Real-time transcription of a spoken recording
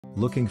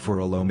Looking for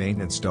a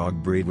low-maintenance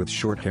dog breed with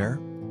short hair?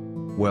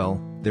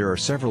 Well, there are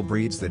several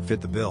breeds that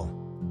fit the bill.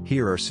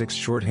 Here are 6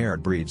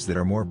 short-haired breeds that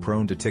are more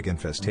prone to tick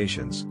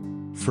infestations.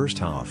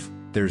 First off,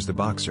 there's the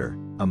Boxer,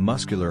 a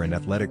muscular and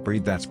athletic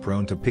breed that's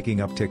prone to picking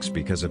up ticks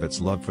because of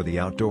its love for the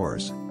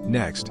outdoors.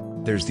 Next,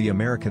 there's the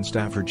American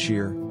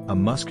Staffordshire, a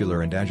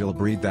muscular and agile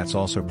breed that's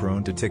also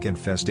prone to tick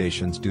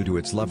infestations due to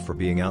its love for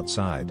being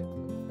outside.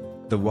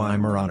 The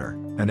Weimaraner,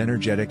 an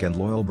energetic and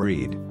loyal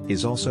breed,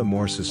 is also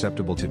more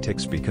susceptible to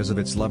ticks because of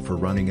its love for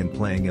running and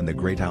playing in the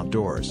great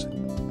outdoors.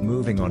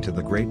 Moving on to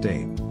the Great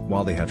Dane,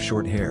 while they have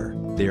short hair,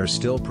 they are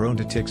still prone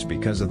to ticks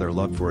because of their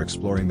love for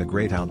exploring the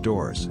great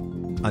outdoors.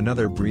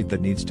 Another breed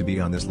that needs to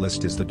be on this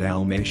list is the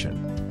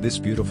Dalmatian. This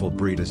beautiful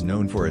breed is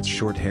known for its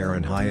short hair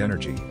and high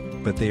energy,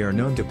 but they are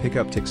known to pick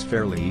up ticks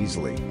fairly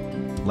easily.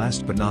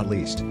 Last but not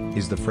least,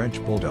 is the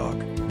French Bulldog.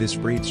 This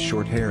breed's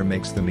short hair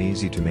makes them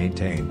easy to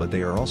maintain, but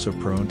they are also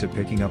prone to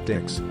picking up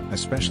ticks,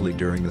 especially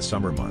during the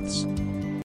summer months.